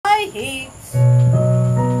my hips.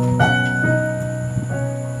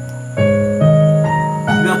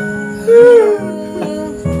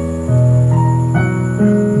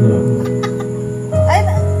 Ay,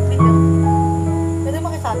 pwede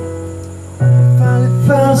makisabi. Finally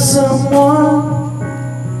found someone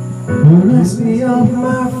who lifts me off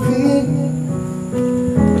my feet.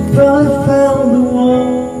 I finally found the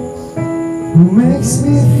one who makes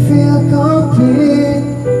me feel complete.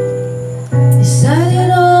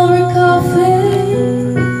 Decided over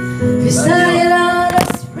coffee, decided on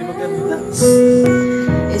a sprints.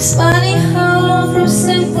 It's funny how from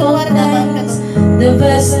simple things the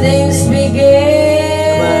best things begin.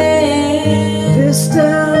 This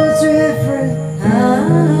time it's different.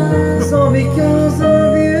 It's all because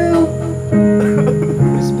of you.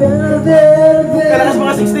 It's better than Kalakas better.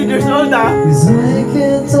 mga 16 years old ah. Cause I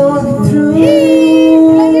can talk it through.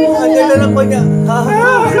 Ang ganda lang ko niya.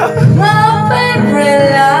 My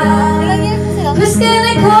favorite line, who's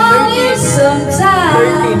gonna call you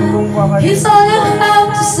sometime? He's all you have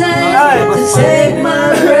to say to take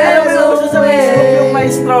my breath Yung away. may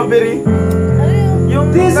strawberry.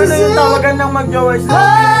 Yung This ano is yung it. tawagan ng mag-jowa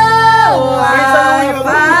Oh, I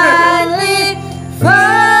finally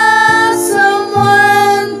found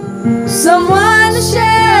someone to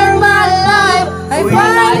share my life. I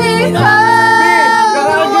finally found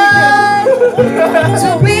to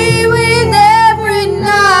be with every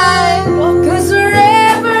night. Cause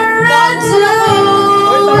wherever I do,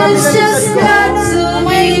 it's just got to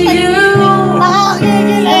be you. My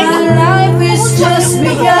life is just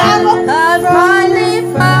begun. I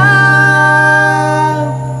finally found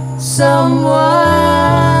someone.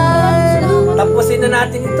 Tapusin na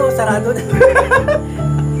natin ito, sarado na.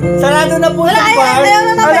 Sarado na po yung bar.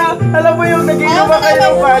 Alam mo yung nag-inom ba kayo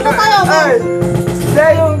ng bar? Ay!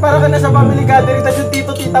 Dahil yung parang ka na sa family gathering, tapos yung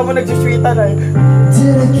tito-tita mo nagsusweetan ay.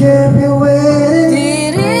 Did I keep you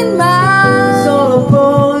waiting? Didn't mind, So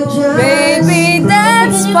apologize. baby,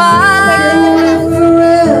 that's fine.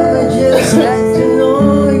 Forever just like to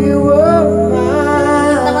know you were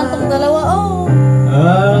Naman mine. tong dalawa, oh.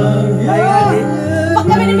 Ay, ate. Pag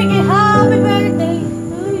kami nabigay, happy birthday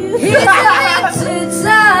to you. He's a to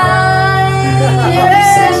time.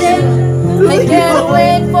 I can't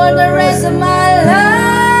wait for the rest of my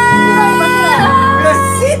life.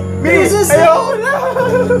 Miss, ayoko na!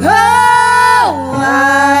 Oh,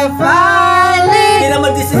 I Hindi finally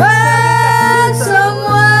naman disip. found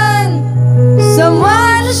someone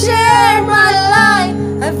to share my life.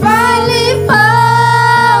 I finally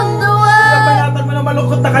found the one Banatan mo na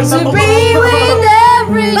malungkot na kanta to mo. be with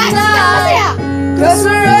every night. Cause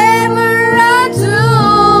wherever I do,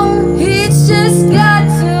 it's just got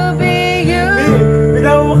to be you.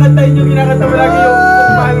 Bigla mo kantahin yung kinakanta mo lagi yung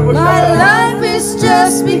kung mahal mo siya. My life is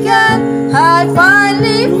just begun. I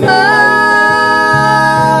finally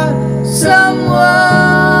found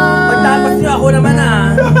someone. Pagtapos niyo ako naman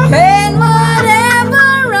ah. And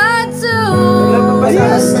whatever I do,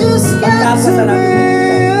 it's just got Pagtapos to na natin.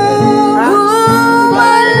 be you.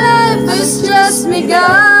 My life is just begun.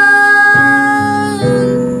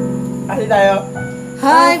 Kasi tayo.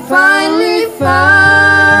 I finally found